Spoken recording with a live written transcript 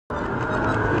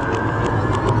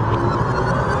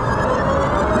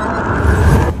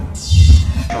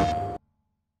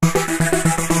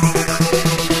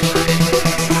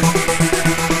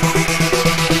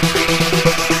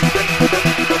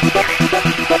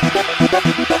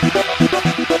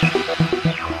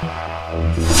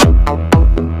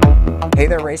Hey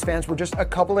there, race fans. We're just a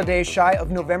couple of days shy of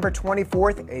November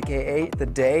 24th, aka the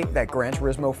day that Gran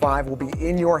Turismo 5 will be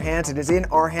in your hands. It is in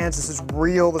our hands. This is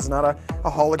real. This is not a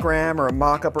hologram or a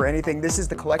mock-up or anything. This is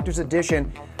the collector's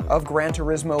edition of Gran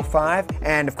Turismo 5.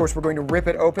 And of course, we're going to rip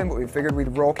it open, but we figured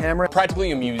we'd roll camera.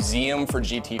 Practically a museum for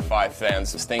GT5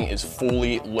 fans. This thing is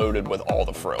fully loaded with all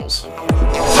the frills.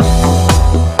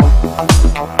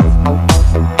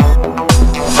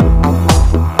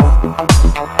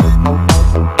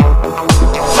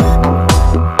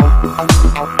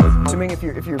 Assuming if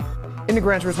you're into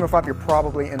Gran Turismo 5, you're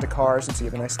probably into cars, and so you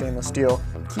have a nice stainless steel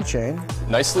keychain.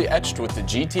 Nicely etched with the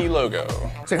GT logo.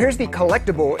 So here's the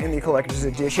collectible in the collector's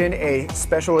edition, a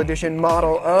special edition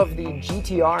model of the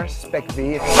GTR Spec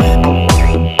V.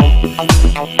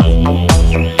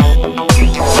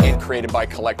 And created by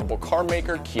collectible car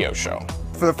maker Kyosho.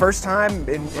 For the first time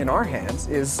in our hands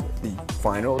is the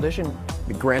final edition,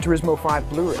 the Gran Turismo 5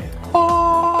 Blu-ray.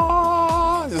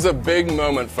 This is a big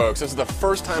moment, folks. This is the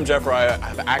first time Jeff or I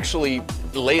have actually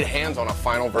laid hands on a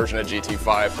final version of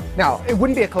GT5. Now, it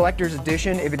wouldn't be a collector's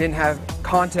edition if it didn't have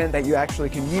content that you actually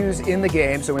can use in the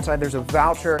game. So inside there's a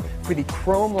voucher for the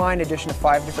Chrome Line edition of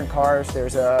 5 different cars.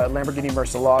 There's a Lamborghini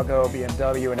Murcielago,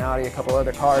 BMW, and Audi, a couple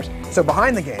other cars. So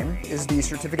behind the game is the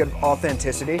certificate of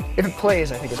authenticity. If it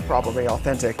plays, I think it's probably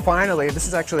authentic. Finally, this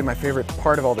is actually my favorite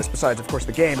part of all this, besides of course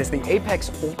the game, is the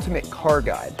Apex Ultimate Car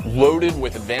Guide. Loaded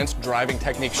with advanced driving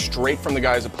techniques straight from the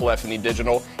guys at Polyphony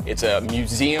Digital. It's a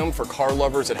museum for car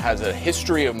lovers. It has a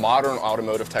history of modern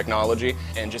automotive technology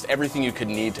and just everything you could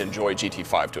need to enjoy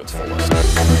GT5 to its fullest.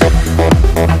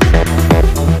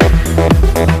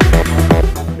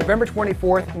 November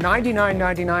 24th,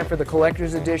 $99.99 for the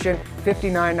collector's edition,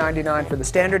 $59.99 for the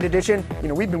standard edition. You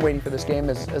know, we've been waiting for this game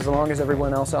as long as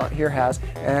everyone else out here has,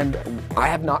 and I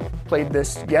have not played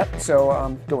this yet, so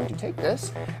I'm going to take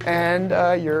this, and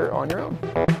you're on your own.